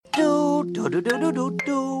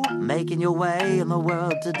Do-do-do-do-do-do. Making your way in the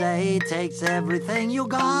world today takes everything you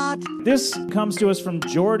got. This comes to us from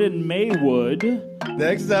Jordan Maywood.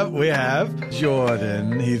 Next up, we have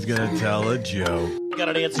Jordan. He's going to tell a joke. Got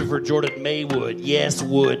an answer for Jordan Maywood. Yes,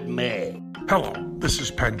 Wood May. Hello, this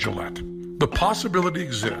is Penn Jillette. The possibility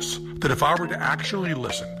exists that if I were to actually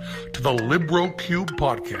listen to the Libro Cube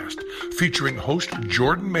podcast featuring host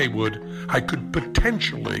Jordan Maywood, I could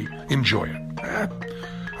potentially enjoy it.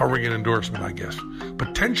 I'll ring an endorsement, I guess.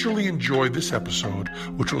 Potentially enjoy this episode,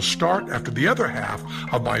 which will start after the other half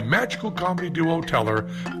of my magical comedy duo Teller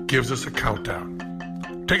gives us a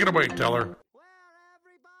countdown. Take it away, Teller.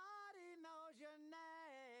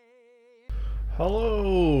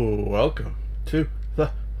 Hello, welcome to the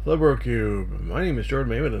Libro Cube. My name is Jordan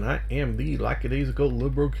Maywood, and I am the lackadaisical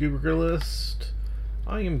Libro Cubicalist.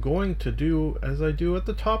 I am going to do as I do at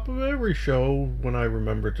the top of every show when I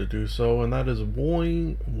remember to do so, and that is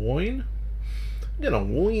whine? I'm gonna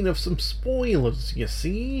whine of some spoilers, you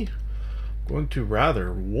see? I'm going to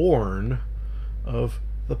rather warn of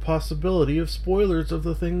the possibility of spoilers of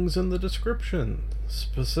the things in the description.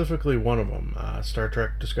 Specifically one of them, Star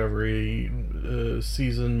Trek Discovery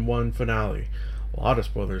Season 1 finale. A lot of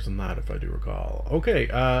spoilers in that, if I do recall. Okay,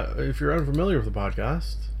 if you're unfamiliar with the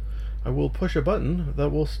podcast, I will push a button that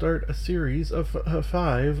will start a series of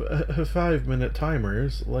 5-minute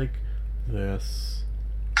timers like this.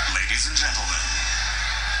 Ladies and gentlemen,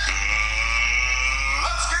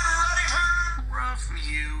 let's get ready to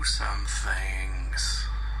review some things.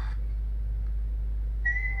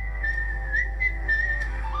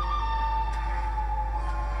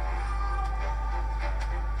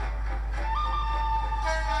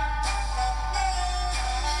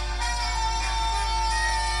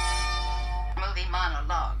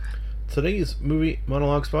 Today's movie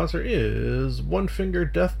monologue sponsor is One Finger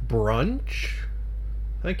Death Brunch.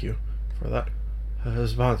 Thank you for that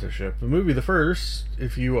sponsorship. The movie The First,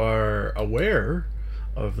 if you are aware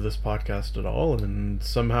of this podcast at all and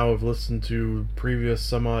somehow have listened to previous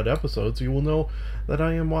some odd episodes, you will know that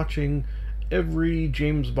I am watching every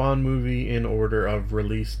James Bond movie in order of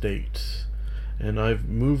release date. And I've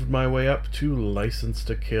moved my way up to License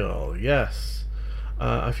to Kill. Yes.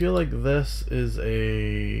 I feel like this is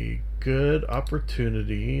a good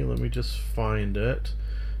opportunity, let me just find it,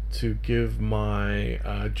 to give my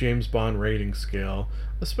James Bond rating scale,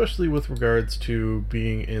 especially with regards to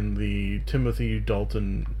being in the Timothy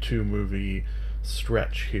Dalton 2 movie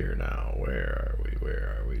stretch here now. Where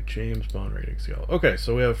are we? James Bond rating scale. Okay,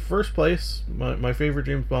 so we have first place, my favorite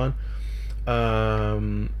James Bond,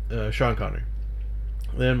 Sean Connery.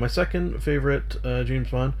 Then my second favorite James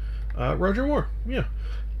Bond, Roger Moore. Yeah.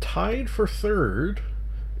 Tied for third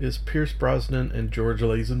is Pierce Brosnan and George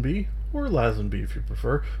Lazenby, or Lazenby if you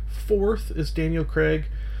prefer. Fourth is Daniel Craig.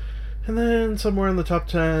 And then somewhere in the top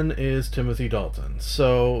 10 is Timothy Dalton.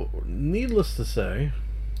 So, needless to say,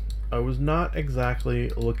 I was not exactly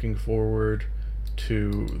looking forward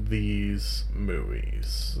to these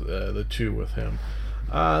movies, the two with him.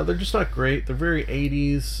 They're just not great. They're very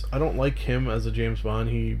 80s. I don't like him as a James Bond.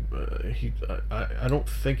 I don't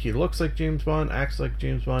think he looks like James Bond, acts like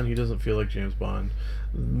James Bond. He doesn't feel like James Bond.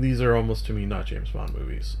 These are almost, to me, not James Bond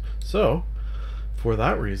movies. So, for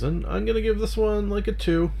that reason, I'm going to give this one like a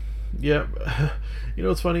 2. Yeah, you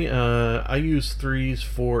know, it's funny. I use 3s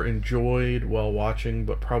for enjoyed while watching,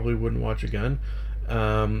 but probably wouldn't watch again.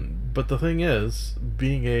 But the thing is,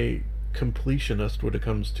 being a completionist when it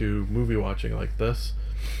comes to movie watching like this,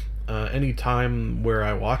 any time where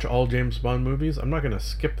I watch all James Bond movies, I'm not going to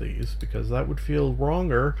skip these because that would feel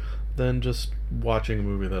wronger than just watching a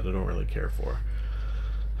movie that I don't really care for.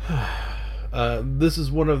 This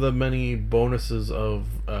is one of the many bonuses of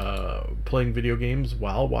playing video games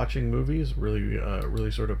while watching movies.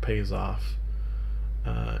 Really sort of pays off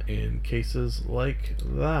in cases like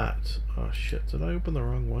that. Oh shit, did I open the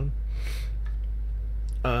wrong one?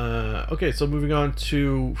 Okay, so moving on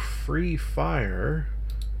to Free Fire.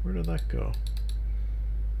 Where did that go?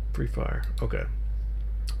 Free Fire. Okay.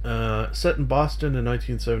 Set in Boston in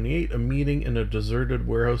 1978, a meeting in a deserted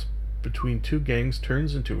warehouse between two gangs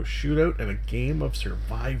turns into a shootout and a game of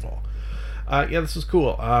survival. Yeah, this is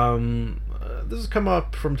cool. This has come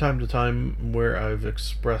up from time to time where I've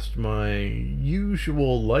expressed my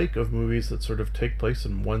usual like of movies that sort of take place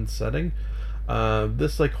in one setting.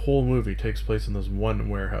 This like whole movie takes place in this one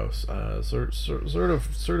warehouse.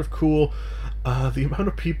 Sort of cool. The amount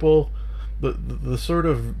of people, the sort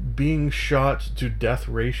of being shot to death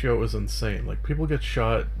ratio is insane. Like, people get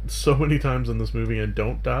shot so many times in this movie and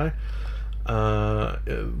don't die,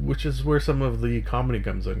 which is where some of the comedy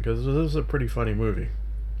comes in, because this is a pretty funny movie.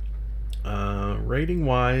 Rating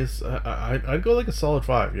wise, I'd go like a solid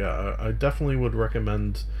 5. Yeah, I definitely would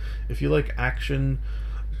recommend if you like action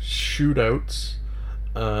shootouts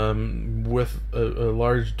with a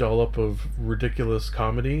large dollop of ridiculous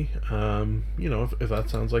comedy. If that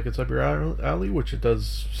sounds like it's up your alley, which it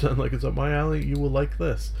does sound like it's up my alley, you will like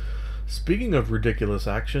this. Speaking of ridiculous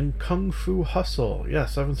action, Kung Fu Hustle.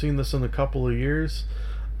 Yes, I haven't seen this in a couple of years.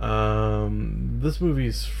 This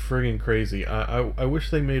movie's friggin' crazy. I wish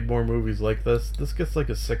they made more movies like this. This gets like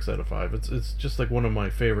a 6 out of 5. It's just like one of my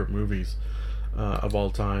favorite movies of all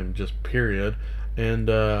time, just period. And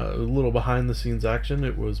a little behind the scenes action.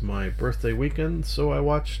 It was my birthday weekend, so I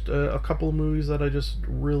watched a couple of movies that I just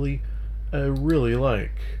really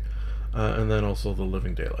like. And then also The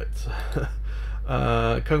Living Daylights.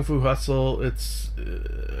 Kung Fu Hustle, it's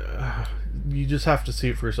you just have to see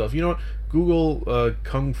it for yourself. You know what? Google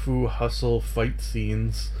Kung Fu Hustle fight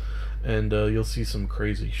scenes, and you'll see some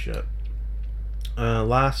crazy shit.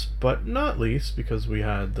 Last but not least, because we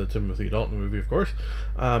had the Timothy Dalton movie, of course,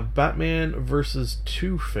 Batman vs.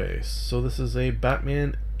 Two-Face. So this is a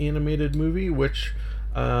Batman animated movie, which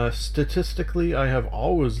statistically I have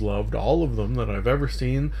always loved all of them that I've ever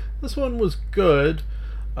seen. This one was good.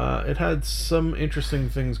 It had some interesting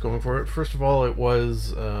things going for it. First of all, it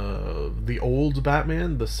was the old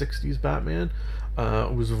Batman, the 60s Batman.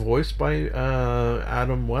 It was voiced by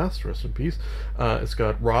Adam West, rest in peace. It's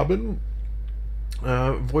got Robin,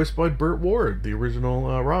 voiced by Burt Ward, the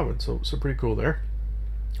original Robin. So pretty cool there.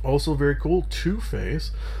 Also very cool, Two-Face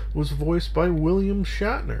was voiced by William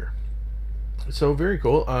Shatner. So very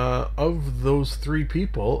cool. Of those three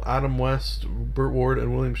people, Adam West, Burt Ward,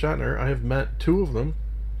 and William Shatner, I have met two of them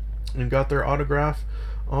and got their autograph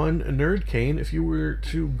on Nerd Cane. If you were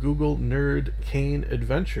to Google Nerd Cane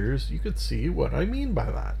Adventures, you could see what I mean by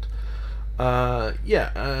that.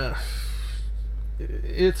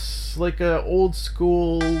 It's like a old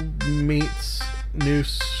school meets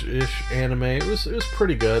new-ish anime. It was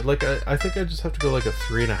pretty good. Like I think I just have to go like a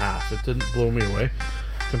 3.5. It didn't blow me away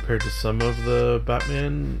compared to some of the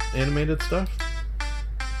Batman animated stuff.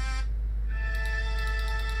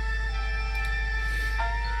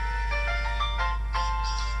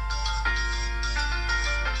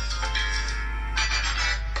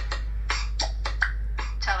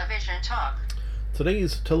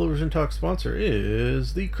 Today's Television Talk sponsor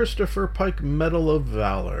is the Christopher Pike Medal of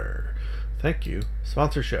Valor. Thank you.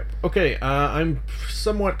 Sponsorship. Okay, I'm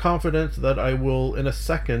somewhat confident that I will, in a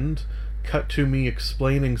second, cut to me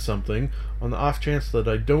explaining something. On the off chance that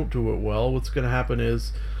I don't do it well, what's going to happen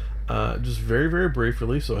is, just very, very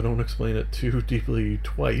briefly, so I don't explain it too deeply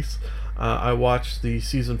twice, I watched the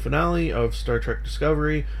season finale of Star Trek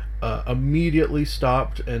Discovery, immediately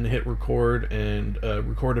stopped and hit record and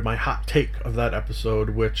recorded my hot take of that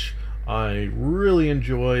episode, which I really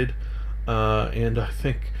enjoyed, and I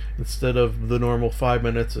think instead of the normal 5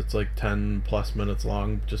 minutes, it's like 10 plus minutes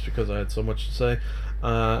long, just because I had so much to say.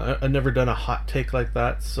 I've never done a hot take like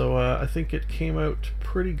that, so I think it came out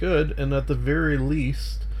pretty good, and at the very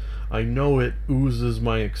least, I know it oozes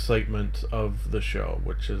my excitement of the show,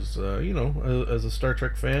 which is, as a Star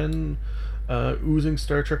Trek fan, oozing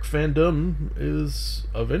Star Trek fandom is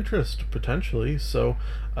of interest, potentially. So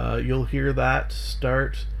you'll hear that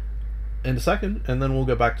start in a second, and then we'll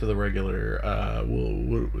get back to the regular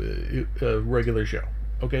regular show.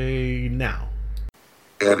 Okay, now.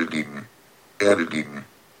 Editing.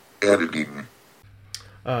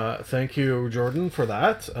 Thank you, Jordan, for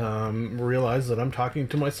that. Realize that I'm talking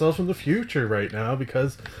to myself in the future right now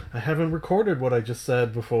because I haven't recorded what I just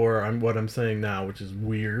said before what I'm saying now, which is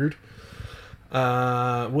weird.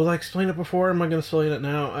 Will I explain it before? Am I going to explain it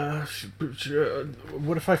now?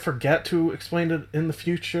 What if I forget to explain it in the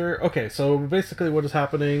future? Okay, so basically what is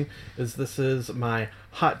happening is this is my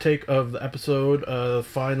hot take of the episode,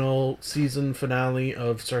 final season finale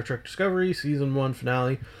of Star Trek Discovery, season 1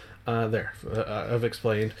 finale. I've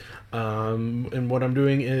explained. And what I'm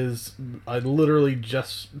doing is I literally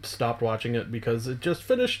just stopped watching it because it just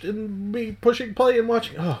finished in me pushing play and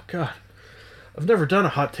watching. Oh, God. I've never done a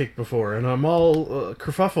hot take before, and I'm all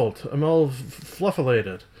kerfuffled. I'm all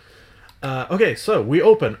fluffulated. Okay, so we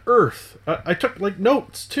open Earth. I took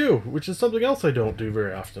notes too, which is something else I don't do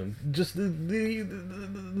very often. Just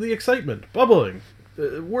the excitement, bubbling,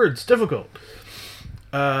 words difficult.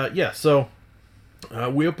 So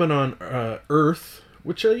we open on Earth,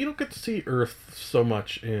 which you don't get to see Earth so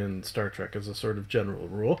much in Star Trek as a sort of general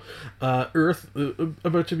rule. Earth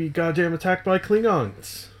about to be goddamn attacked by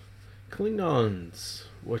Klingons,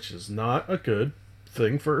 which is not a good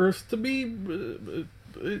thing for Earth to be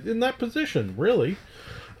in that position, really.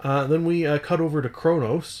 Then we cut over to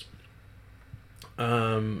Kronos,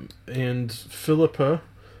 And Philippa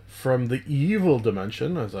from the evil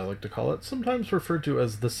dimension, as I like to call it, sometimes referred to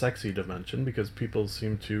as the sexy dimension because people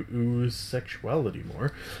seem to ooze sexuality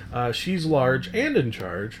more. She's large and in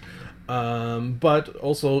charge, but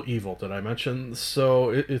also evil, did I mention? So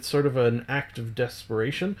it's sort of an act of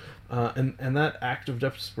desperation, and that act of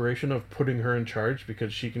desperation of putting her in charge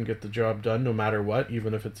because she can get the job done no matter what,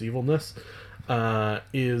 even if it's evilness,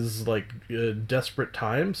 is like desperate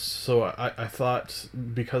times. So I thought,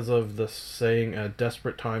 because of the saying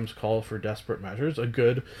desperate times call for desperate measures, a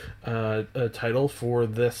good title for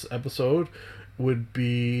this episode would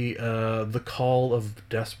be The Call of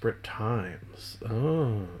Desperate Times.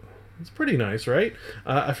 Oh, it's pretty nice, right?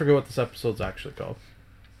 I forget what this episode's actually called.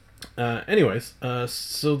 Anyways,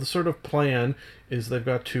 so the sort of plan is they've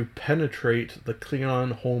got to penetrate the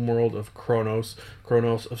Klingon homeworld of Kronos.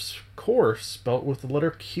 Kronos, of course, spelt with the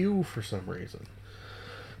letter Q for some reason,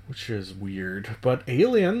 which is weird. But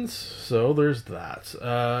aliens, so there's that.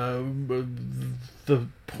 The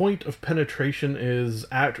point of penetration is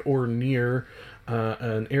at or near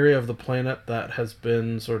an area of the planet that has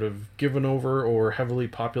been sort of given over or heavily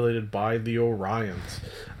populated by the Orions.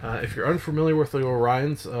 If you're unfamiliar with the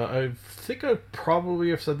Orions, I think I probably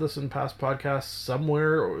have said this in past podcasts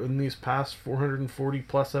somewhere in these past 440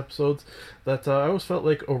 plus episodes, that I always felt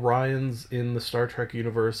like Orions in the Star Trek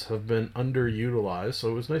universe have been underutilized, so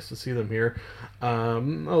it was nice to see them here,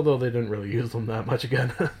 although they didn't really use them that much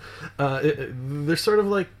again. They're sort of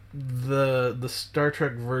like the Star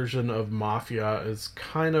Trek version of Mafia is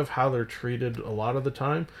kind of how they're treated a lot of the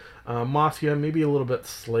time. Mafia, maybe a little bit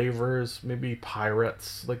slavers, maybe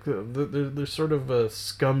pirates. Like they're sort of a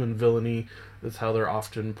scum and villainy. That's how they're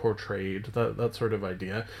often portrayed. That sort of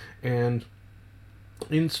idea. And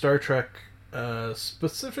in Star Trek,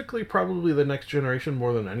 specifically probably the Next Generation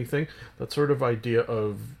more than anything, that sort of idea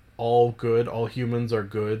of all good, all humans are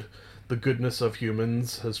good. The goodness of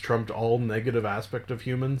humans has trumped all negative aspect of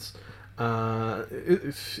humans.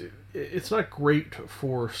 It's not great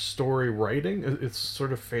for story writing. It's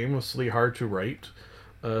sort of famously hard to write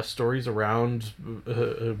stories around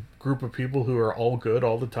a group of people who are all good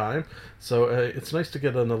all the time. So it's nice to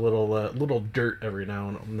get in a little dirt every now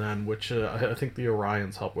and then, which I think the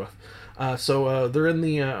Orions help with. So they're in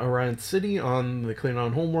the Orion City on the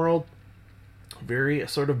Klingon homeworld. Very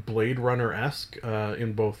sort of Blade Runner-esque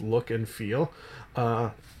in both look and feel.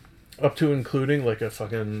 Up to including like a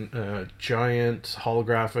fucking giant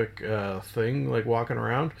holographic thing like walking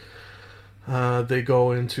around. They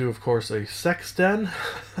go into, of course, a sex den.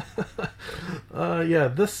 Yeah,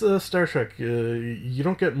 this Star Trek, you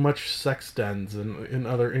don't get much sex dens in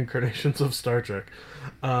other incarnations of Star Trek.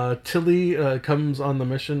 Tilly comes on the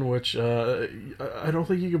mission, which I don't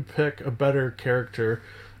think you could pick a better character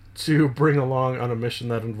to bring along on a mission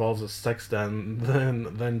that involves a sex den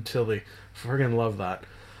than Tilly. Friggin' love that.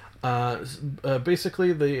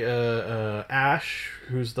 Basically, the Ash,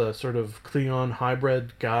 who's the sort of Klingon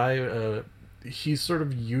hybrid guy, he's sort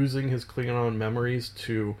of using his Klingon memories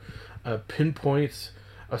to pinpoint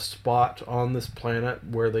a spot on this planet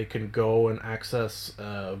where they can go and access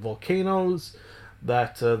volcanoes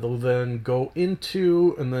that they'll then go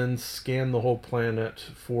into and then scan the whole planet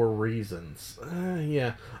for reasons.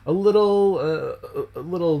 Yeah, a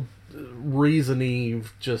little reasony.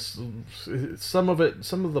 Just some of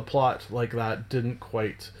the plot like that didn't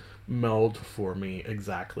quite meld for me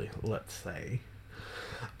exactly, let's say.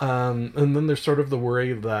 And then there's sort of the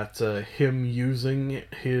worry that him using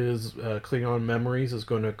his Klingon memories is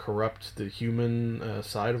going to corrupt the human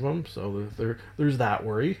side of him. So there's that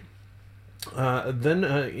worry. Then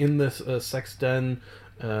in this sex den,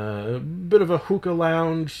 bit of a hookah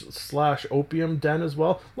lounge / opium den as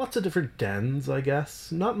well. Lots of different dens, I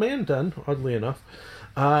guess. Not man den, oddly enough.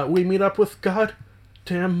 We meet up with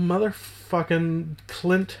goddamn motherfucking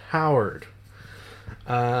Clint Howard.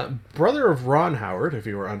 Brother of Ron Howard, if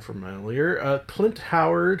you were unfamiliar. Clint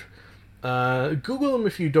Howard, Google him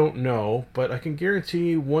if you don't know, but I can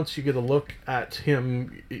guarantee once you get a look at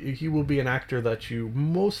him, he will be an actor that you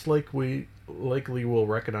most likely will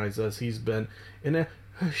recognize, as he's been in a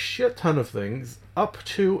shit ton of things, up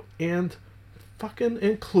to and fucking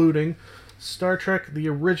including Star Trek, the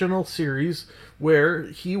original series, where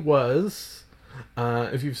he was...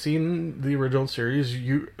 if you've seen the original series,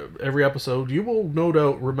 every episode, you will no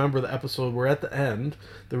doubt remember the episode where at the end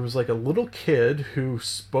there was like a little kid who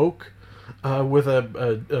spoke with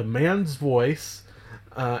a man's voice,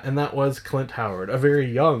 and that was Clint Howard, a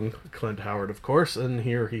very young Clint Howard, of course. And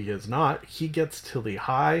here he is not. He gets Tilly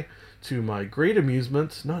high, to my great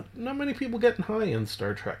amusement. Not many people getting high in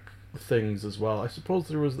Star Trek things as well. I suppose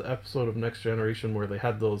there was the episode of Next Generation where they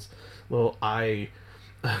had those little eye,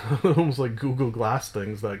 almost like Google Glass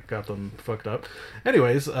things that got them fucked up.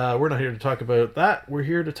 Anyways, we're not here to talk about that. We're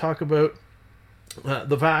here to talk about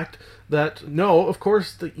the fact that, no, of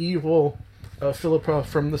course, the evil Philippa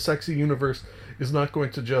from the Sexy Universe is not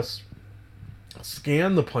going to just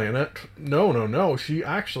scan the planet. No. She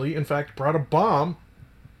actually, in fact, brought a bomb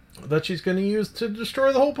that she's going to use to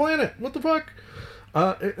destroy the whole planet. What the fuck?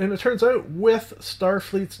 And it turns out with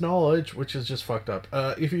Starfleet's knowledge, which is just fucked up.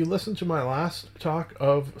 If you listen to my last talk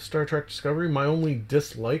of Star Trek Discovery, my only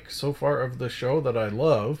dislike so far of the show that I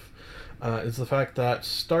love is the fact that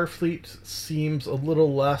Starfleet seems a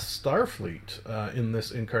little less Starfleet in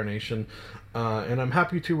this incarnation. And I'm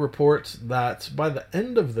happy to report that by the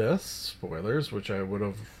end of this, spoilers, which I would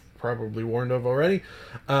have probably warned of already,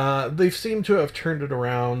 they seem to have turned it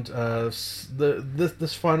around.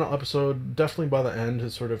 This final episode, definitely by the end,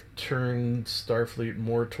 has sort of turned Starfleet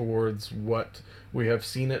more towards what we have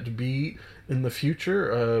seen it be in the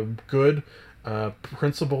future. Good,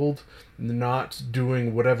 principled, not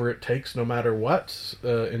doing whatever it takes no matter what,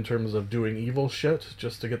 in terms of doing evil shit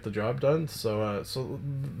just to get the job done. So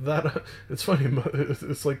that it's funny,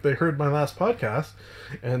 it's like they heard my last podcast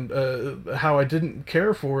and how I didn't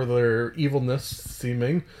care for their evilness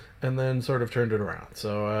seeming, and then sort of turned it around.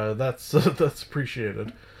 So that's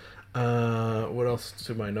appreciated. What else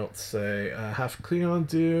do my notes say? Half Klingon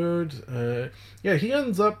dude. Yeah, he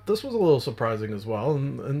ends up, this was a little surprising as well,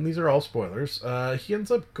 and these are all spoilers. He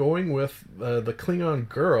ends up going with the Klingon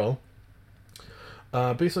girl.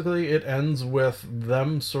 Basically, it ends with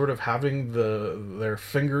them sort of having their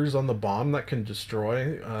fingers on the bomb that can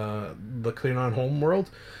destroy the Klingon homeworld,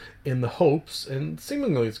 in the hopes, and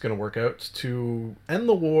seemingly it's going to work out, to end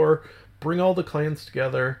the war, bring all the clans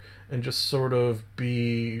together, and just sort of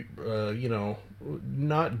be,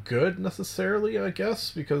 not good necessarily, I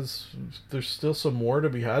guess, because there's still some war to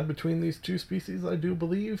be had between these two species, I do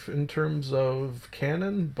believe, in terms of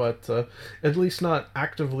canon, but at least not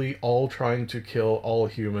actively all trying to kill all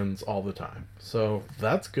humans all the time. So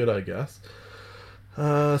that's good, I guess.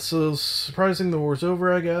 So surprising the war's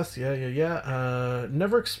over, I guess. Yeah.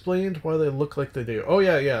 Never explained why they look like they do. Oh,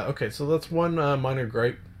 yeah. Okay, so that's one minor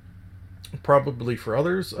gripe. Probably for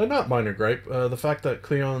others, not minor gripe, the fact that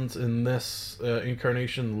Klingons in this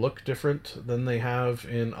incarnation look different than they have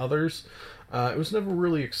in others. It was never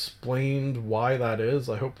really explained why that is.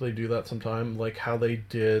 I hope they do that sometime, like how they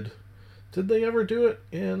did. Did they ever do it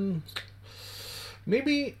in...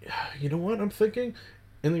 Maybe, you know what I'm thinking?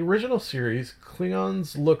 In the original series,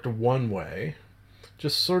 Klingons looked one way,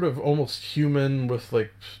 just sort of almost human with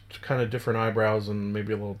like kind of different eyebrows and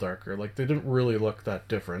maybe a little darker. Like they didn't really look that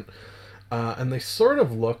different. And they sort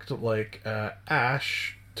of looked like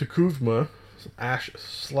Ash /T'Kuvma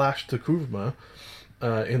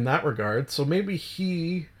in that regard. So maybe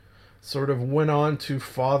he sort of went on to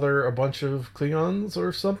father a bunch of Klingons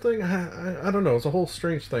or something. I don't know. It's a whole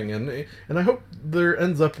strange thing. And I hope there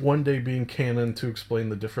ends up one day being canon to explain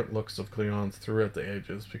the different looks of Klingons throughout the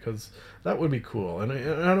ages, because that would be cool. And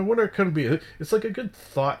I wonder, it could be... It's like a good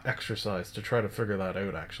thought exercise to try to figure that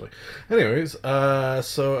out, actually. Anyways,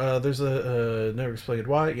 so there's a... never explained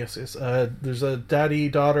why. Yes. There's a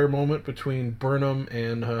daddy-daughter moment between Burnham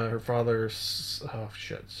and her father...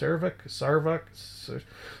 Sarvak?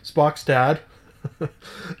 Spock's dad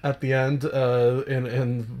at the end,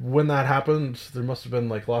 and when that happened, there must have been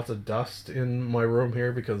like lots of dust in my room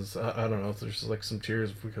here, because I don't know if there's like some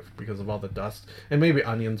tears because of all the dust, and maybe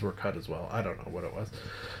onions were cut as well. I don't know what it was.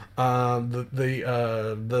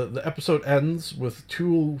 The episode ends with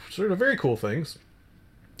two sort of very cool things.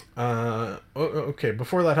 Okay,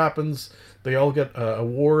 before that happens, they all get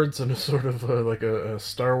awards and a sort of like a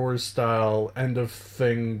Star Wars style end of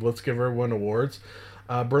thing. Let's give everyone awards.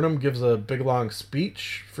 Burnham gives a big long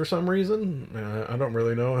speech for some reason. I don't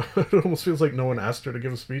really know. It almost feels like no one asked her to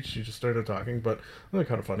give a speech. She just started talking, but they're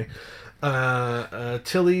kind of funny.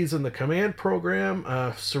 Tilly's in the command program.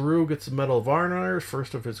 Saru gets the Medal of Honor,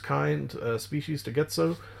 first of his kind species to get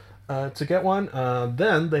so. To get one.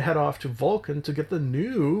 Then they head off to Vulcan to get the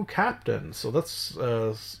new captain. So that's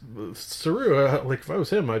Saru. Like if I was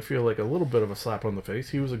him, I'd feel like a little bit of a slap on the face.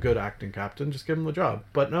 He was a good acting captain. Just give him the job.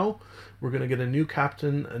 But no, we're going to get a new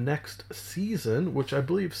captain next season, which I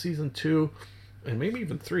believe season 2 and maybe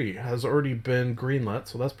even 3 has already been greenlit.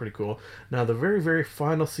 So that's pretty cool. Now the very, very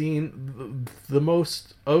final scene, the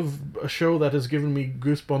most of a show that has given me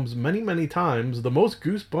goosebumps many, many times, the most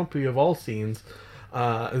goosebumpy of all scenes,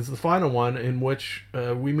 is the final one, in which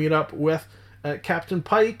we meet up with Captain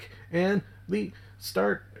Pike and the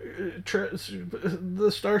the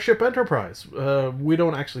Starship Enterprise. We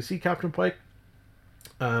don't actually see Captain Pike,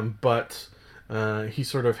 but he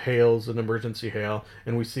sort of hails an emergency hail,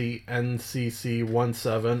 and we see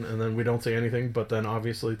NCC-17, and then we don't say anything, but then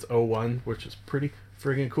obviously it's 01, which is pretty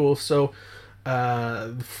friggin' cool. So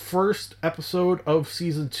the first episode of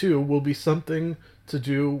season 2 will be something to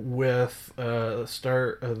do with the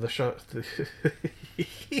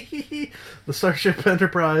Starship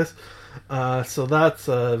Enterprise. So that's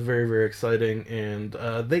very, very exciting. And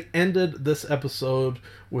they ended this episode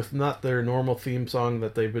with not their normal theme song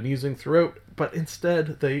that they've been using throughout, but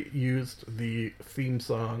instead they used the theme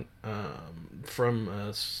song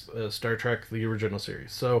from Star Trek, the original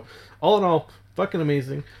series. So all in all, fucking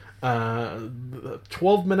amazing.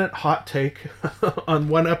 12-minute hot take on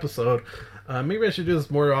one episode. Maybe I should do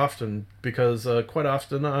this more often, because quite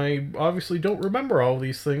often I obviously don't remember all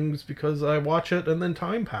these things because I watch it and then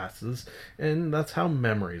time passes, and that's how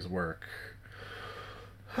memories work.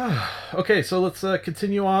 Okay, so let's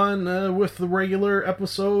continue on with the regular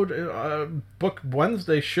episode. Book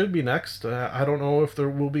Wednesday should be next. I don't know if there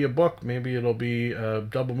will be a book. Maybe it'll be a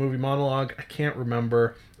double movie monologue. I can't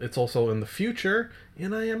remember. It's also in the future,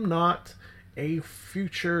 and I am not a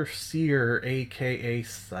future seer, aka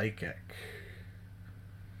psychic.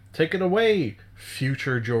 Take it away,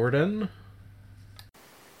 future Jordan.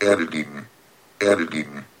 Editing.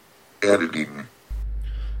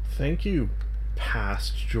 Thank you,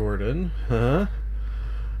 past Jordan. Huh?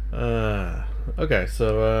 Okay,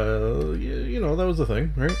 so, you know, that was the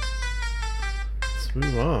thing, right? Let's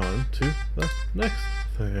move on to the next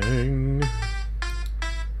thing.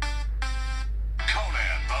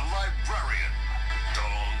 Conan the Librarian.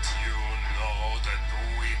 Don't you know the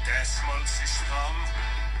Dewey Decimal System?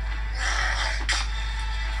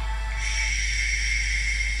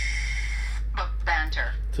 Book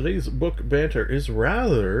banter. Today's book banter is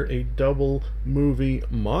rather a double movie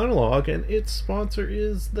monologue, and its sponsor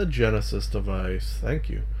is the Genesis device. Thank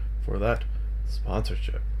you for that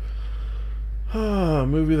sponsorship.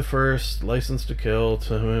 Movie the first, License to Kill,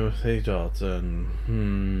 Timothy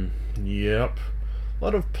Dalton. Yep. A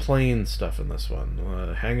lot of plane stuff in this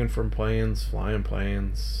one. Hanging from planes, flying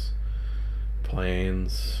planes.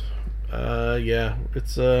 Yeah,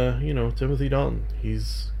 it's, you know, Timothy Dalton.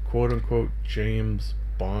 He's quote-unquote James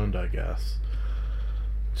Bond, I guess.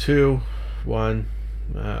 2, 1,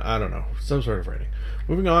 I don't know, some sort of rating.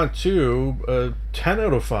 Moving on to a 10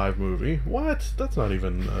 out of 5 movie. What? That's not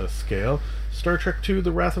even a scale. Star Trek II,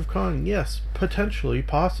 The Wrath of Khan. Yes, potentially,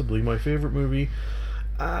 possibly my favorite movie.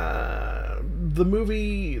 The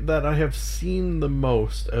movie that I have seen the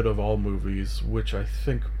most out of all movies, which I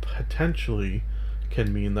think potentially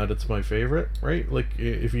can mean that it's my favorite, right? Like,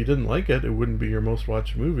 if you didn't like it, it wouldn't be your most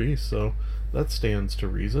watched movie, so that stands to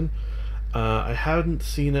reason. I hadn't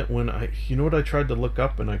seen it when you know what I tried to look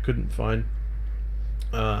up and I couldn't find?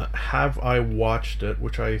 Have I watched it,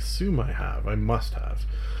 which I assume I have. I must have.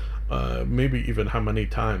 Maybe even how many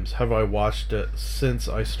times have I watched it since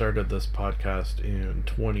I started this podcast in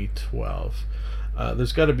 2012.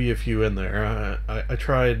 There's got to be a few in there. I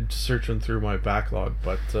tried searching through my backlog,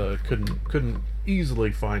 but couldn't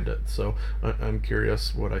easily find it. So I'm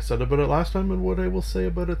curious what I said about it last time and what I will say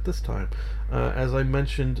about it this time. As I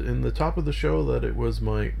mentioned in the top of the show that it was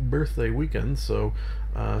my birthday weekend, so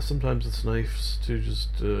sometimes it's nice to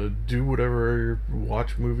just do whatever,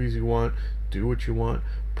 watch movies you want, do what you want,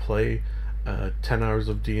 play 10 hours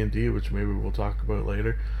of D&D, which maybe we'll talk about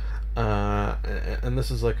later. And this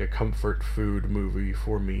is like a comfort food movie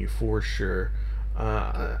for me, for sure.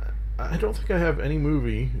 I don't think I have any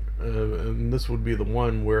movie, and this would be the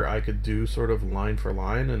one where I could do sort of line for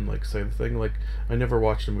line and like say the thing. Like, I never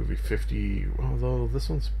watched a movie 50, although this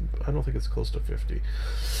one's, I don't think it's close to 50.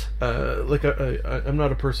 Like, I'm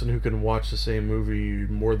not a person who can watch the same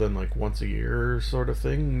movie more than like once a year sort of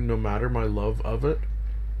thing, no matter my love of it.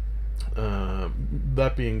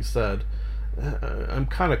 That being said, I'm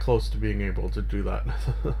kind of close to being able to do that.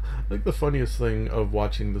 I think the funniest thing of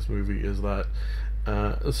watching this movie is that,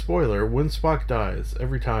 a spoiler, when Spock dies,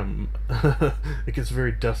 every time it gets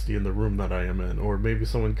very dusty in the room that I am in, or maybe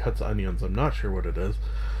someone cuts onions, I'm not sure what it is,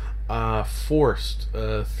 forced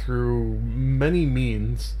through many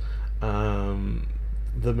means, the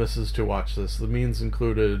missus to watch this. The means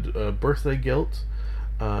included birthday guilt.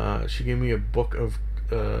 She gave me a book of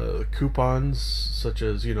coupons, such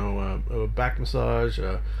as, you know, a back massage,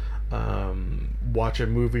 watch a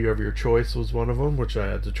movie of your choice was one of them, which I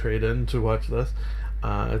had to trade in to watch this.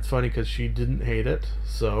 It's funny because she didn't hate it,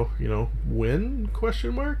 so, you know, win,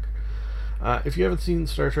 question mark. If you haven't seen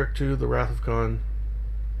Star Trek II, The Wrath of Khan,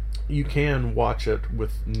 you can watch it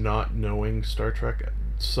with not knowing Star Trek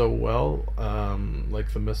so well.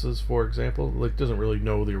 Like the missus, for example, like doesn't really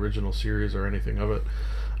know the original series or anything of it,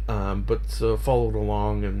 but followed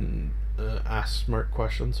along and asked smart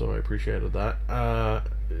questions, so I appreciated that.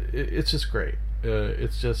 It's just great.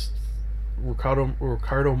 It's just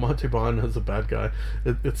Ricardo Montalban as a bad guy.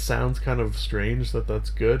 It sounds kind of strange that that's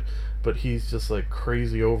good, but he's just like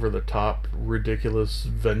crazy, over the top, ridiculous,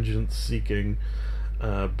 vengeance seeking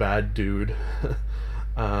bad dude.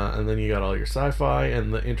 And then you got all your sci-fi,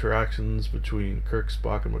 and the interactions between Kirk,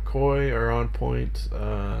 Spock, and McCoy are on point.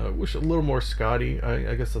 Wish a little more Scotty.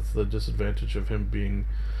 I guess that's the disadvantage of him being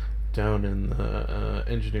down in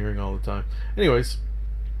engineering all the time. Anyways,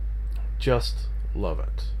 just love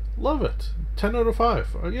it. Love it. 10 out of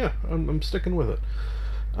 5. Yeah, I'm sticking with it.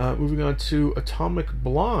 Moving on to Atomic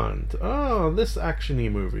Blonde. Oh, this action-y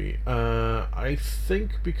movie. I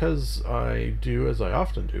think because I do, as I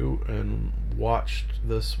often do, and watched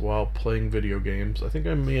this while playing video games, I think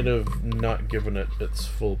I may have not given it its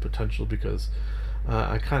full potential because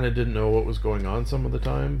I kind of didn't know what was going on some of the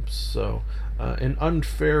time. So, an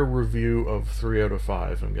unfair review of 3 out of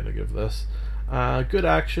 5 I'm going to give this. Good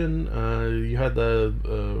action. You had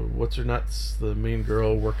the what's her nuts, the main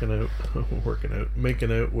girl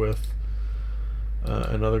making out with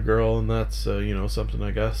another girl, and that's something,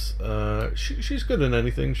 I guess. She's good in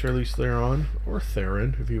anything. Charlize Theron, or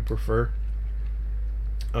Theron if you prefer.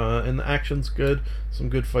 And the action's good. Some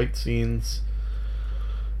good fight scenes.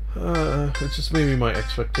 It's just maybe my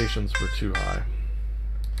expectations were too high.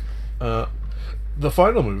 The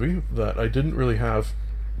final movie that I didn't really have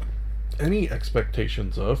any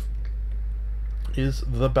expectations of is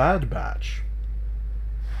The Bad Batch.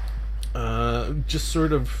 Just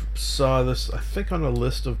sort of saw this, I think, on a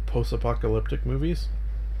list of post-apocalyptic movies,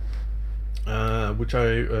 which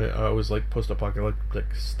I always like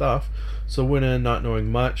post-apocalyptic stuff, so went in not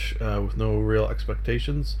knowing much, with no real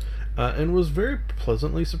expectations, and was very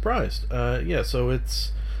pleasantly surprised. So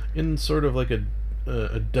it's in sort of like a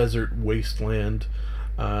desert wasteland.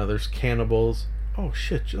 There's cannibals. Oh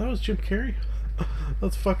shit, that was Jim Carrey?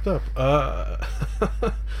 That's fucked up.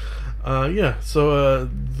 So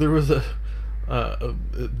there was the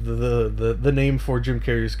name for Jim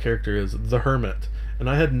Carrey's character is The Hermit, and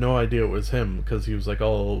I had no idea it was him because he was like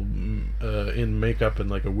all in makeup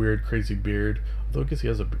and like a weird crazy beard, although I guess he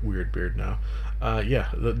has a weird beard now.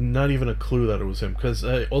 Not even a clue that it was him, because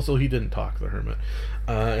also he didn't talk, The Hermit.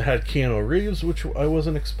 It had Keanu Reeves, which I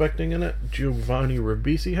wasn't expecting in it. Giovanni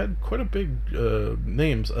Ribisi had quite a big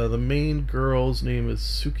names. The main girl's name is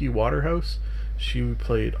Suki Waterhouse. She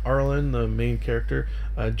played Arlen, the main character.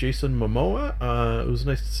 Jason Momoa. It was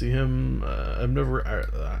nice to see him. I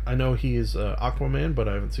know he is Aquaman, but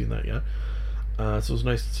I haven't seen that yet. So it was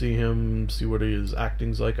nice to see him, see what his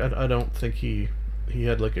acting's like. I don't think he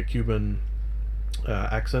had like a Cuban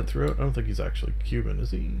accent throughout. I don't think he's actually Cuban,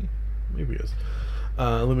 is he? Maybe he is.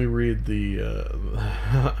 Let me read the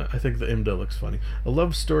I think the IMDb looks funny. A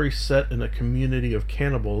love story set in a community of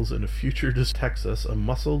cannibals in a futurist Texas. A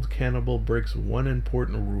muscled cannibal breaks one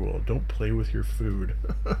important rule: don't play with your food.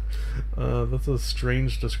 That's a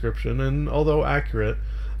strange description, and although accurate,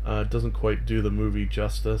 doesn't quite do the movie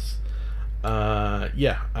justice. 5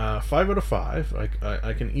 out of 5.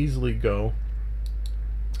 I can easily go.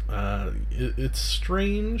 It's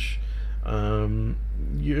strange.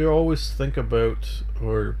 You always think about,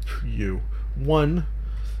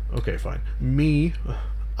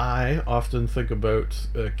 I often think about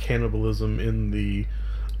cannibalism in the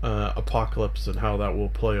apocalypse and how that will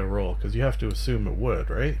play a role, because you have to assume it would,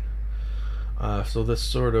 right? So this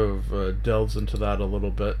sort of delves into that a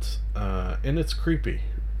little bit, and it's creepy.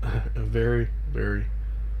 Very, very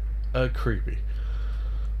creepy.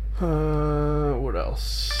 What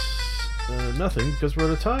else? Nothing, because we're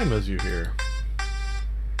out of time, as you hear.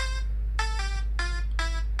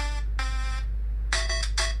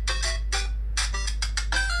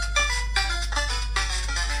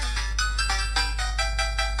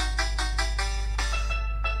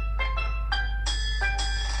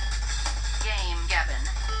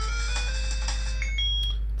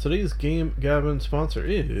 Today's Game Gavin sponsor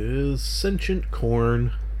is Sentient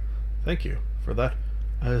Corn. Thank you for that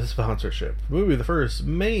sponsorship. Movie The First,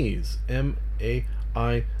 Maize, Maize,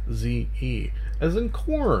 as in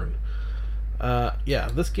corn.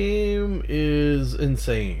 This game is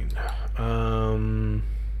insane.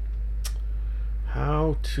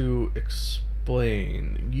 How to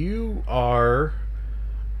explain? You are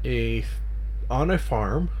on a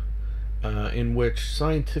farm in which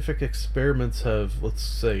scientific experiments have, let's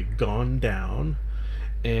say, gone down,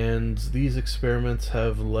 and these experiments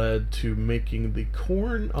have led to making the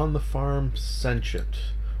corn on the farm sentient.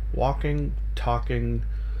 Walking, talking,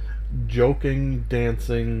 joking,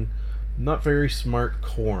 dancing, not very smart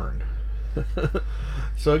corn.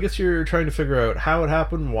 So I guess you're trying to figure out how it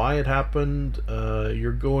happened, why it happened.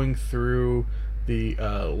 You're going through the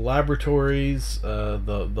laboratories,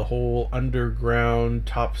 the whole underground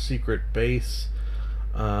top secret base.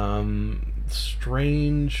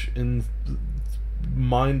 Strange and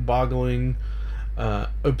mind-boggling,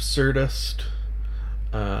 absurdist.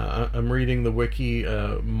 I'm reading the wiki.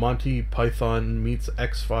 Monty Python meets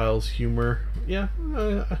X-Files humor. Yeah,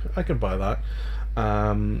 I can buy that.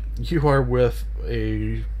 You are with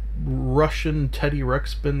a Russian Teddy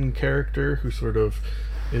Ruxpin character who sort of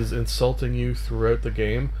is insulting you throughout the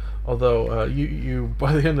game. Although you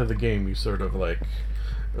by the end of the game, you sort of like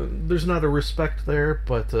there's not a respect there,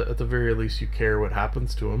 but at the very least you care what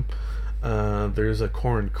happens to him. There's a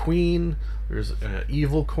corn queen. There's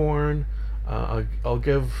evil corn. I'll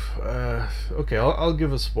give I'll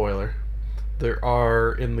give a spoiler. There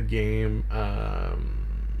are in the game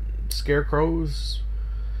scarecrows.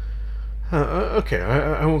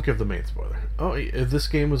 I won't give the main spoiler. This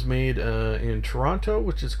game was made in Toronto,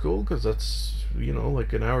 which is cool because that's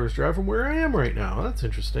like an hour's drive from where I am right now. That's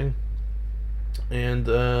interesting. And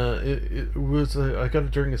it was I got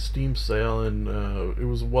it during a Steam sale, and it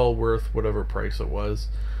was well worth whatever price it was.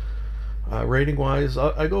 Rating wise,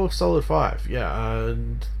 I go solid 5. Yeah,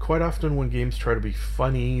 quite often when games try to be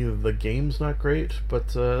funny, the game's not great, but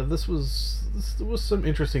this was some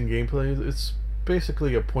interesting gameplay. It's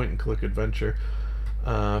basically a point and click adventure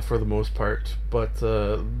for the most part, but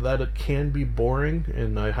that it can be boring,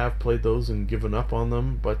 and I have played those and given up on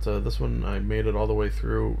them, but this one I made it all the way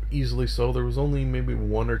through easily. So there was only maybe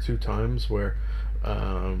 1 or 2 times where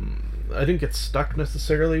I didn't get stuck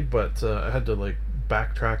necessarily, but I had to like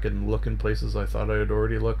backtrack and look in places I thought I had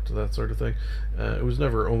already looked, that sort of thing. It was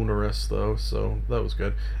never onerous though, so that was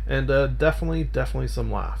good. And definitely some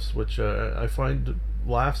laughs, which I find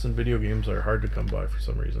laughs in video games are hard to come by for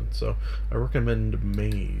some reason, so I recommend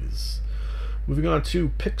Maze. Moving on to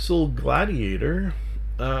Pixel Gladiator.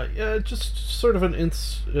 Just sort of an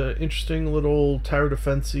interesting little tower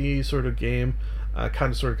defense-y sort of game.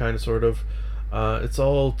 Kind of. It's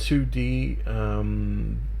all 2D.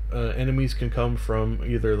 Enemies can come from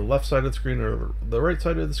either the left side of the screen or the right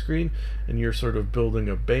side of the screen, and you're sort of building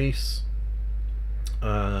a base.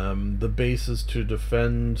 The base is to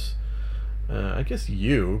defend, I guess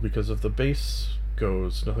because if the base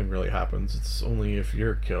goes, nothing really happens. It's only if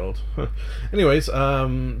you're killed. Anyways,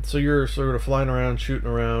 so you're sort of flying around, shooting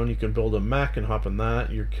around. You can build a mech and hop in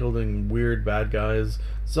that. You're killing weird bad guys,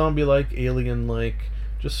 zombie-like, alien-like,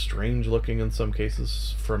 just strange looking in some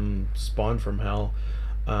cases, spawned from hell.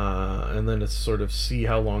 And then it's sort of see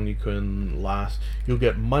how long you can last. You'll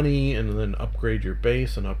get money and then upgrade your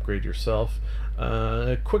base and upgrade yourself.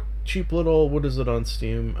 A quick, cheap little, what is it on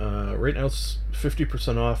Steam? Right now it's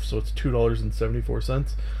 50% off, so it's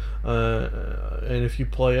 $2.74. And if you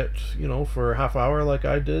play it, for a half hour like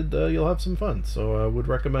I did, you'll have some fun. So I would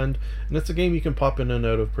recommend, and it's a game you can pop in and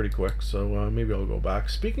out of pretty quick, so maybe I'll go back.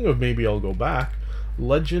 Speaking of maybe I'll go back,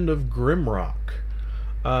 Legend of Grimrock.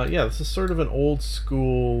 This is sort of an old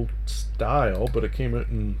school style, but it came out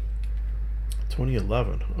in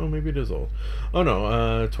 2011. Oh, maybe it is old. Oh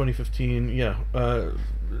no, 2015. Yeah, a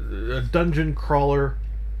dungeon crawler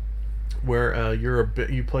where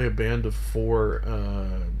you play a band of 4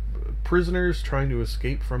 prisoners trying to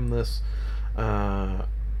escape from this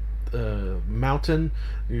mountain.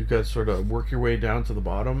 You guys sort of work your way down to the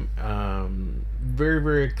bottom. Very,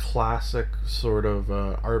 very classic sort of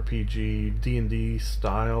RPG D&D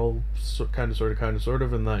style, kind of,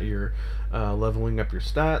 in that you're leveling up your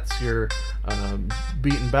stats, you're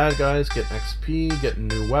beating bad guys, getting XP, getting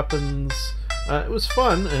new weapons. It was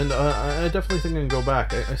fun, and I definitely think I can go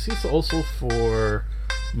back. I see it's also for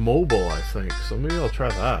mobile, I think, so maybe I'll try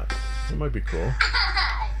that. It might be cool.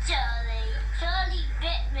 Charlie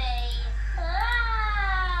bit me.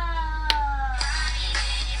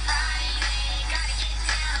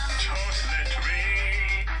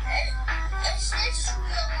 It's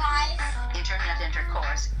real life. Internet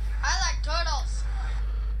intercourse. I like turtles.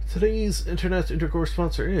 Today's Internet Intercourse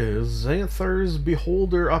sponsor is Xanthar's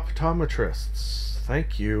Beholder Optometrists.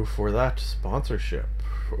 Thank you for that sponsorship.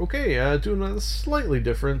 Okay, doing a slightly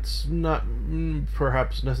different, not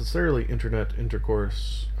perhaps necessarily Internet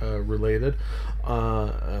Intercourse related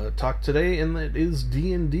talk today, and that is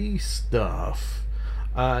D&D stuff.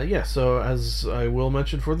 So as I will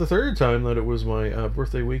mention for the 3rd time that it was my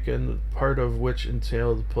birthday weekend, part of which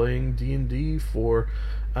entailed playing D&D for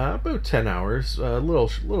About 10 hours, a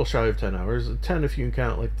little shy of 10 hours. 10 if you can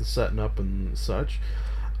count like the setting up and such.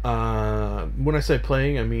 When I say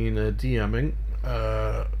playing, I mean DMing.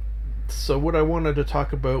 So what I wanted to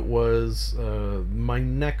talk about was my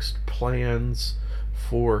next plans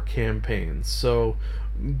for campaigns. So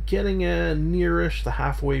getting nearish the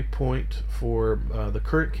halfway point for the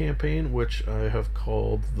current campaign, which I have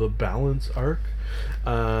called the Balance Arc.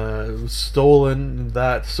 Stolen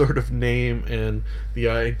that sort of name and the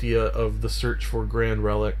idea of the search for grand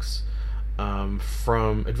relics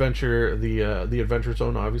from the Adventure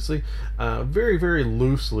Zone, obviously. Very, very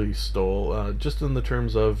loosely stole, just in the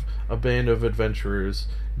terms of a band of adventurers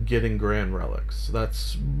getting grand relics.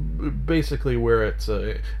 That's basically where it's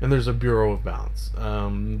and there's a Bureau of Balance,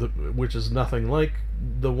 which is nothing like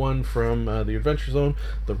the one from the Adventure Zone.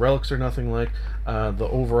 The relics are nothing like the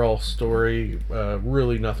overall story,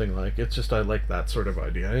 really nothing like. It's just I like that sort of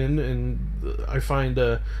idea, and I find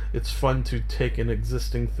it's fun to take an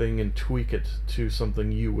existing thing and tweak it to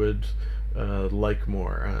something you would like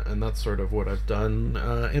more, and that's sort of what I've done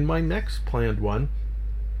in my next planned one,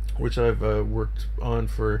 which I've worked on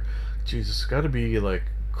for, Jesus, got to be like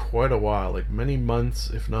quite a while, like many months,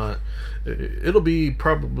 if not, it'll be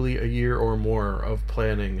probably a year or more of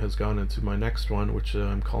planning has gone into my next one, which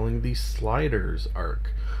I'm calling the Sliders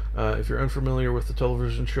Arc. If you're unfamiliar with the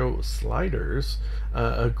television show Sliders,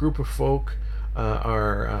 a group of folk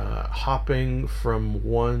are hopping from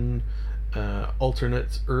one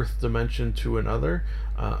alternate Earth dimension to another.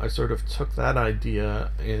 I sort of took that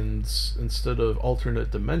idea, and instead of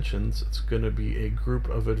alternate dimensions, it's going to be a group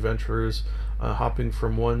of adventurers hopping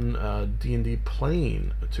from one D&D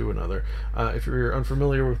plane to another. If you're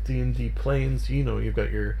unfamiliar with D&D planes, you know you've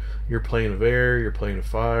got your plane of air, your plane of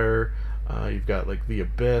fire, you've got like the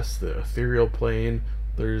abyss, the ethereal plane.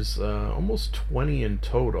 There's almost 20 in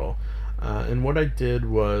total. And what I did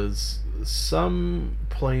was, some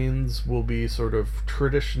planes will be sort of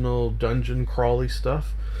traditional dungeon crawly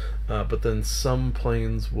stuff, but then some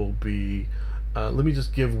planes will be, let me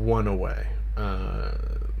just give one away.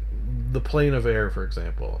 The plane of air, for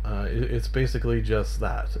example, it's basically just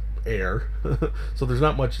that, air. So there's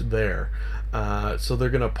not much there. So they're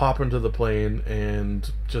going to pop into the plane and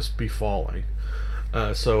just be falling.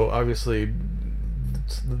 So obviously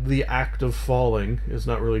the act of falling is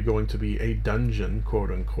not really going to be a dungeon,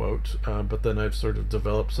 quote unquote, but then I've sort of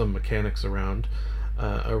developed some mechanics around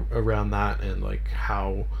that, and like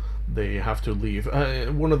how they have to leave.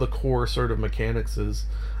 One of the core sort of mechanics is,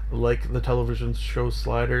 like the television show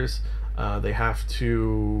Sliders, they have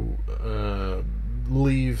to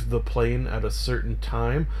leave the plane at a certain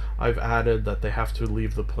time. I've added that they have to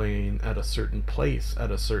leave the plane at a certain place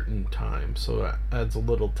at a certain time, so that adds a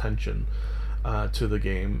little tension to the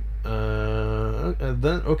game. And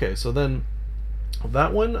then so then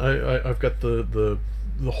that one I've got the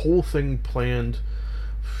whole thing planned.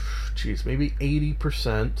 Geez, maybe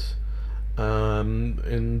 80%.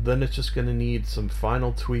 And then it's just going to need some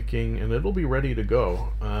final tweaking, and it'll be ready to go.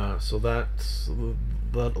 So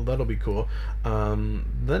that'll be cool.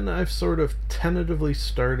 Then I've sort of tentatively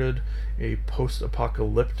started a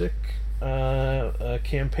post-apocalyptic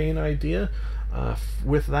campaign idea.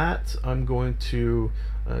 With that, I'm going to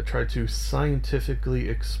try to scientifically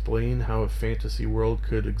explain how a fantasy world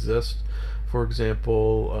could exist. For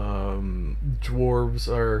example, dwarves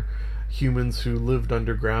are humans who lived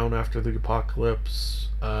underground after the apocalypse.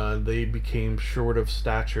 They became short of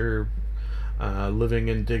stature, living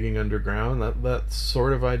and digging underground. That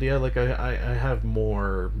sort of idea. Like I have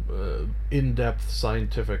more in-depth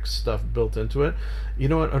scientific stuff built into it. You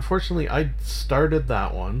know what? Unfortunately, I started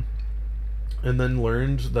that one and then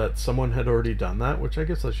learned that someone had already done that, which I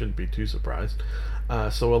guess I shouldn't be too surprised.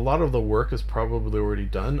 So a lot of the work is probably already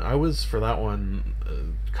done. I was, for that one,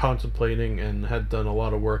 contemplating and had done a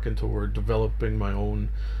lot of work into developing my own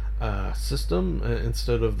system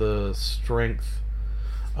instead of the strength.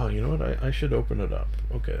 Oh, you know what? I should open it up.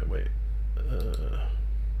 Okay, wait. Do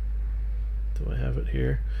I have it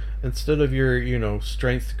here? Instead of your,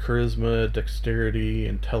 strength, charisma, dexterity,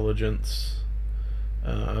 intelligence,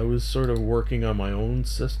 I was sort of working on my own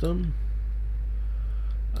system.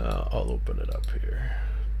 I'll open it up here.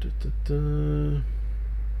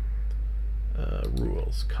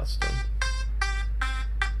 Rules, custom.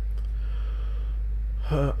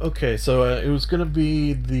 Okay, so it was going to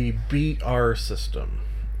be the BR system.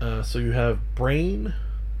 So you have Brain,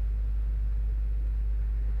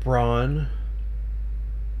 Brawn,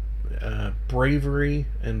 Bravery,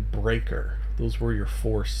 and Breaker. Those were your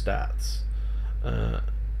 4 stats.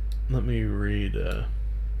 Let me read.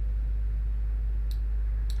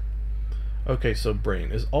 Okay, so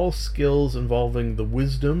brain is all skills involving the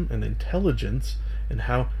wisdom and intelligence and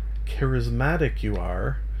how charismatic you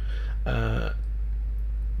are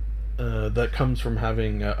that comes from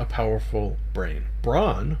having a powerful brain.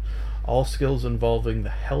 Brawn, all skills involving the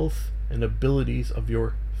health and abilities of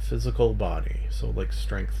your physical body, so like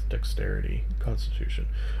strength, dexterity, constitution.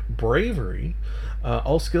 Bravery,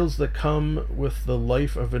 all skills that come with the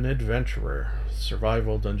life of an adventurer,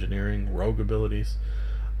 survival, dungeoneering, rogue abilities.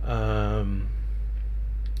 And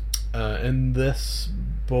this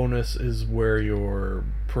bonus is where your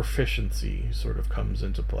proficiency sort of comes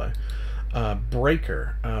into play.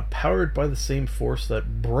 Breaker, powered by the same force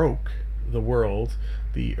that broke the world,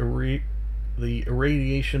 the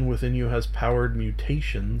irradiation within you has powered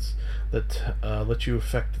mutations that let you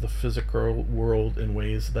affect the physical world in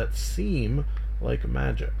ways that seem like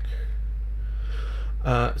magic.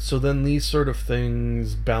 So then these sort of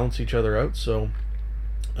things balance each other out. So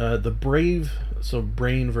the brave, so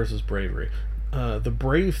brain versus bravery. The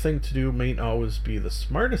brave thing to do may not always be the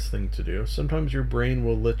smartest thing to do. Sometimes your brain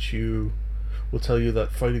will tell you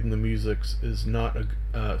that fighting the mutants is not a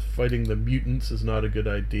good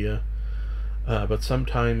idea. But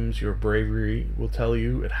sometimes your bravery will tell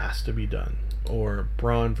you it has to be done. Or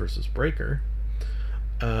brawn versus breaker.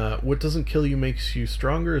 What doesn't kill you makes you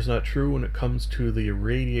stronger is not true when it comes to the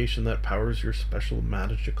irradiation that powers your special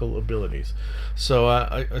magical abilities. So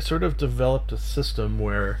I sort of developed a system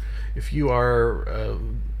where if you are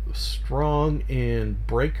strong in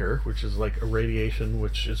breaker, which is like irradiation,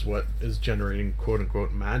 which is what is generating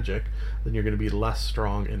quote-unquote magic, then you're going to be less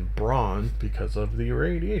strong in brawn because of the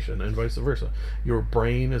irradiation, and vice versa. Your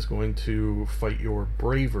brain is going to fight your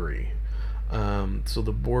bravery. So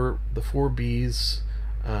the 4 Bs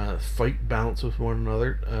fight balance with one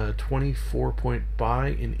another, 24-point buy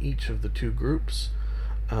in each of the 2 groups.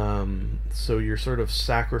 So you're sort of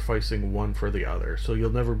sacrificing one for the other. So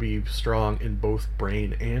you'll never be strong in both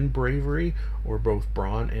brain and bravery, or both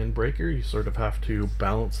brawn and breaker. You sort of have to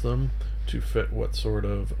balance them to fit what sort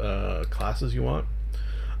of classes you want.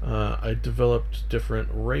 I developed different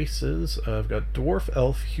races. I've got dwarf,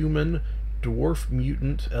 elf, human, dwarf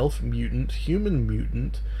mutant, elf mutant, human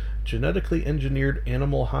mutant, genetically engineered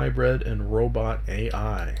animal hybrid, and robot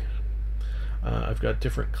AI. I've got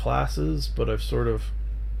different classes, but I've sort of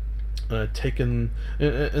taken,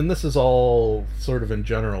 and this is all sort of in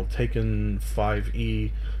general, taken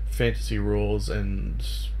 5e fantasy rules and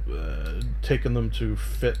taken them to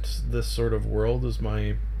fit this sort of world is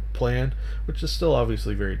my plan, which is still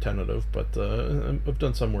obviously very tentative, but I've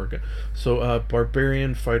done some work. So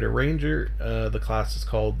barbarian, fighter, ranger, the class is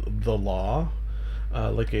called the Law,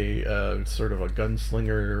 like a sort of a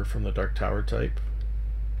gunslinger from the Dark Tower type,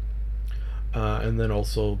 and then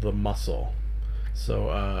also the muscle.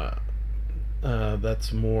 So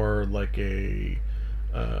that's more like a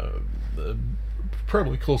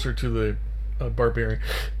probably closer to the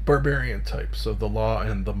barbarian type. So the Law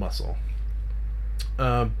and the muscle.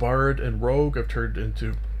 Bard and rogue I've turned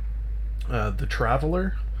into the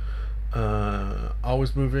traveler.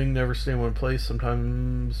 Always moving, never stay in one place.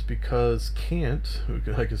 Sometimes because can't,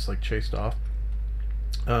 I guess like chased off.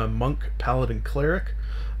 Monk, paladin, cleric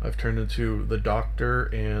I've turned into the doctor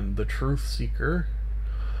and the truth seeker.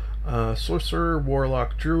 Sorcerer,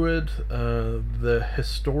 warlock, druid, the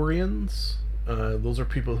historians, those are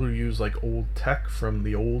people who use like old tech from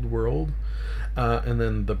the old world, and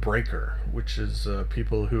then the breaker, which is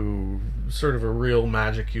people who sort of a real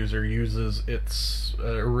magic user uses its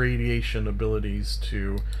irradiation abilities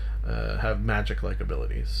to have magic like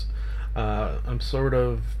abilities. I'm sort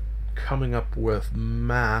of coming up with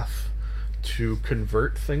math to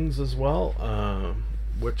convert things as well,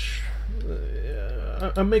 which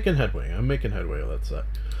I'm making headway. Let's say.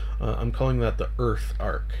 I'm calling that the Earth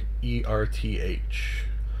Arc, ERTH.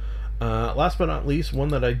 Last but not least, one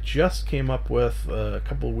that I just came up with a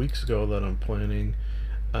couple of weeks ago that I'm planning,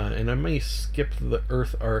 and I may skip the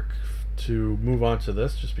Earth Arc to move on to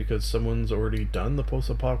this, just because someone's already done the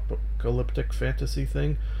post-apocalyptic fantasy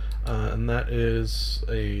thing, and that is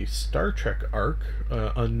a Star Trek arc,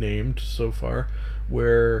 unnamed so far,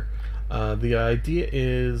 where the idea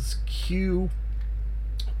is Q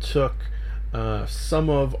took some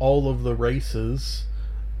of all of the races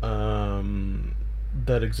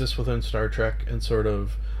that exist within Star Trek and sort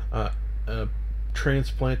of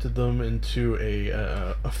transplanted them into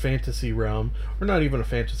a fantasy realm, or not even a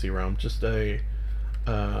fantasy realm, just a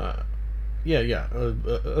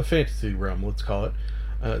fantasy realm, let's call it.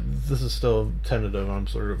 This is still tentative. I'm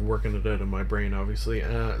sort of working it out in my brain, obviously.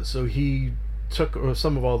 So he took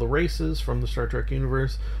some of all the races from the Star Trek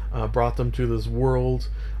universe, brought them to this world.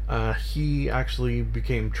 He actually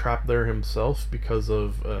became trapped there himself because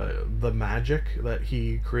of the magic that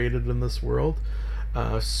he created in this world.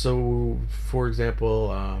 So, for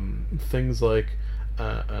example, things like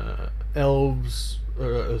Vulcans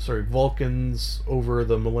over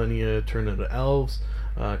the millennia turn into elves,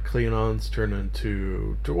 Klingons turn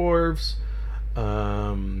into dwarves,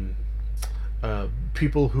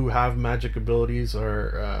 people who have magic abilities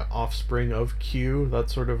are offspring of Q, that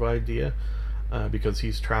sort of idea, because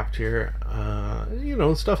he's trapped here,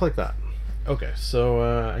 stuff like that. Okay,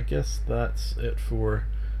 so I guess that's it for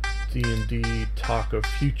D&D Talk of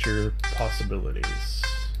Future Possibilities.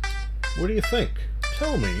 What do you think?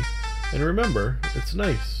 Tell me, and remember, it's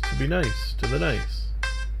nice to be nice to the nice.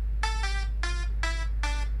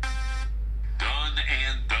 Done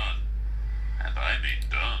and done. And I mean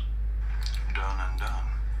done. Done and done.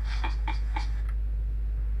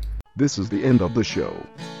 This is the end of the show.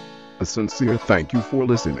 A sincere thank you for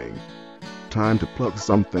listening. Time to plug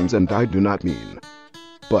some things, and I do not mean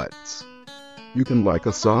butts. You can like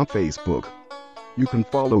us on Facebook. You can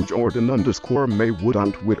follow Jordan_Maywood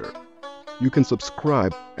on Twitter. You can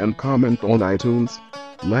subscribe and comment on iTunes.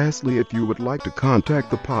 Lastly, if you would like to contact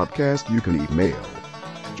the podcast, you can email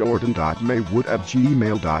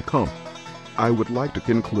jordan.maywood@gmail.com. I would like to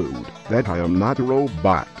conclude that I am not a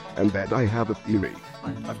robot and that I have a theory.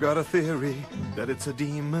 I've got a theory that it's a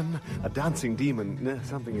demon, a dancing demon.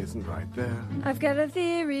 Something isn't right there. I've got a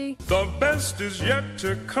theory. The best is yet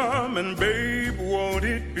to come, and babe, won't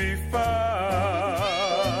it be fine?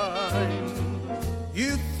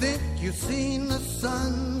 You think you've seen the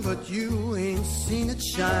sun, but you ain't seen it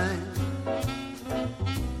shine.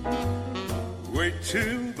 Wait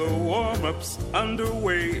till the warm-up's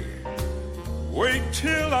underway. Wait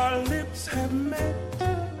till our lips have met.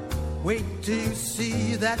 Wait till you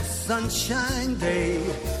see that sunshine day.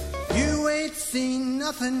 You ain't seen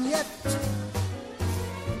nothing yet.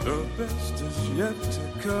 The best is yet to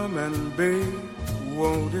come, and babe,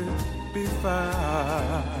 won't it be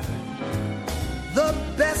fine? The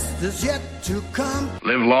best is yet to come.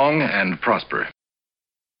 Live long and prosper.